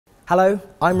Hello,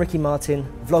 I'm Ricky Martin,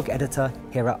 vlog editor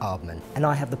here at Aardman, and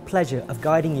I have the pleasure of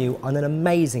guiding you on an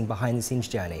amazing behind-the-scenes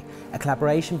journey, a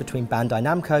collaboration between Bandai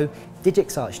Namco,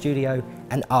 DigixArt Studio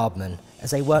and Aardman,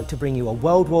 as they work to bring you a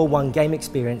World War I game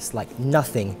experience like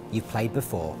nothing you've played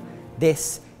before.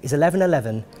 This is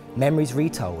 11/11 Memories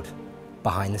Retold,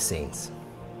 behind the scenes.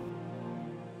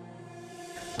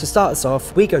 To start us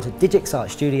off, we go to DigixArt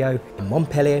Studio in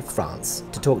Montpellier, France,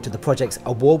 to talk to the project's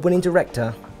award-winning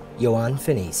director, Johan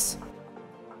Finis.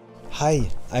 Hi,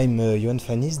 I'm Johan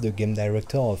Finis, the game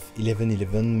director of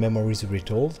 11/11 Memories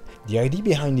Retold. The idea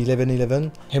behind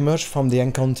 11/11 emerged from the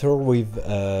encounter with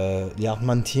the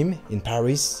Aardman team in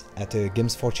Paris at a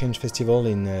Games for Change festival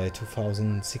in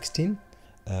 2016.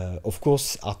 Of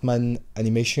course, Aardman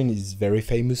Animation is very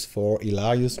famous for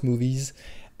hilarious movies,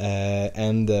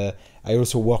 and I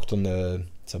also worked on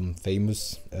some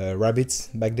famous rabbits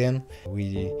back then.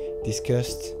 We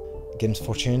discussed Games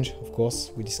for Change, of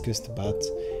course. We discussed about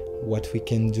what we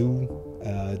can do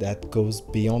that goes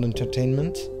beyond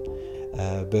entertainment,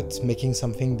 but making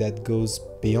something that goes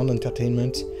beyond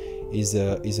entertainment is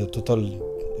a total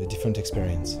different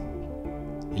experience.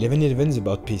 11/11 is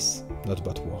about peace, not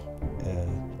about war.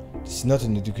 This is not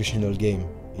an educational game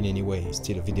in any way. It's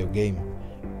still a video game.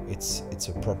 It's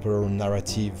a proper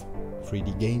narrative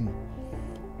 3D game,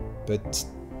 but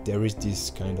there is this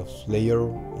kind of layer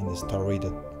in the story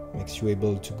that makes you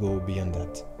able to go beyond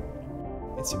that.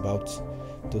 It's about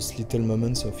those little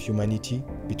moments of humanity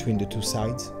between the two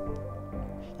sides.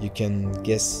 You can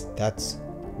guess that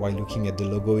while looking at the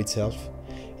logo itself.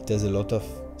 It has a lot of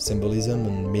symbolism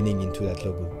and meaning into that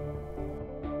logo.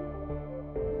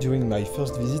 During my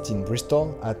first visit in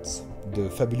Bristol at the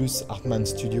fabulous Aardman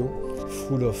studio,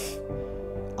 full of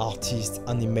artists,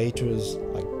 animators,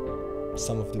 like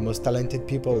some of the most talented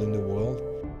people in the world,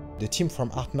 the team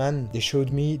from Aardman, they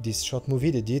showed me this short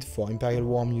movie they did for Imperial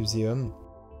War Museum.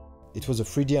 It was a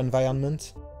 3D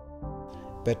environment,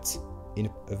 but in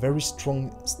a very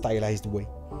strong stylized way.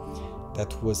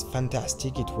 That was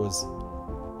fantastic. It was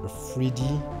a 3D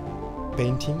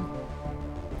painting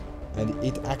and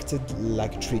it acted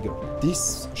like a trigger.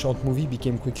 This short movie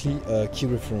became quickly a key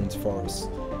reference for us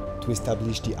to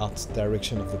establish the art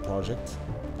direction of the project.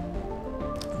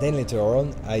 Then later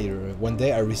on, one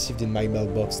day I received in my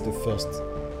mailbox the first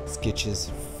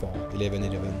sketches for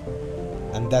 11/11,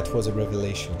 and that was a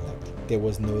revelation. Like, there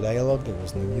was no dialogue, there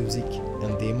was no music,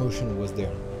 and the emotion was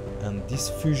there. And this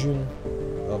fusion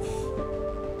of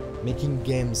making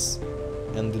games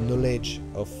and the knowledge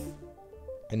of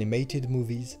animated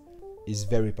movies is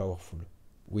very powerful.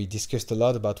 We discussed a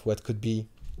lot about what could be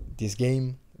this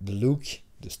game, the look,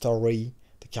 the story,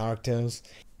 the characters.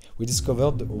 We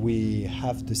discovered we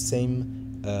have the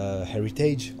same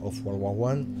heritage of World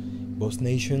War I. Both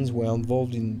nations were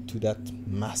involved into that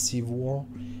massive war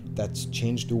that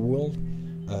changed the world.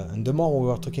 And the more we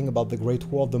were talking about the Great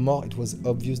War, the more it was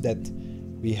obvious that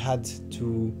we had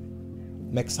to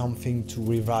make something to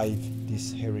revive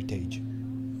this heritage.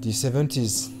 This event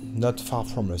is not far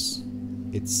from us.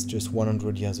 It's just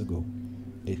 100 years ago.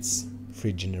 It's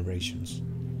 3 generations.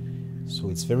 So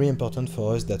it's very important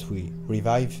for us that we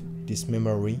revive this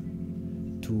memory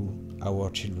to our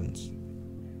children.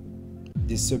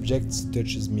 This subject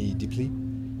touches me deeply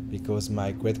because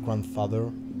my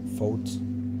great-grandfather fought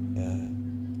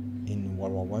in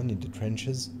World War I in the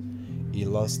trenches. He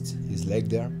lost his leg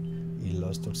there. He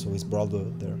lost also his brother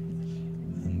there.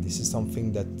 And this is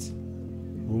something that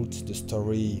roots the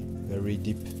story very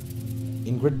deep.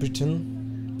 In Great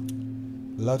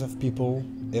Britain, a lot of people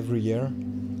every year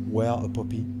wear a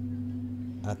poppy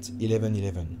at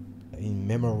 11/11 in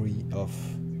memory of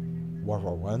World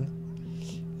War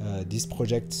I. This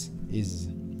project is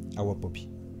our poppy.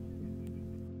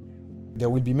 There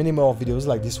will be many more videos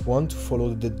like this one to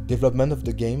follow the development of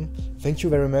the game. Thank you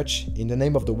very much in the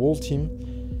name of the whole team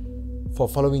for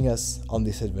following us on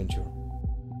this adventure.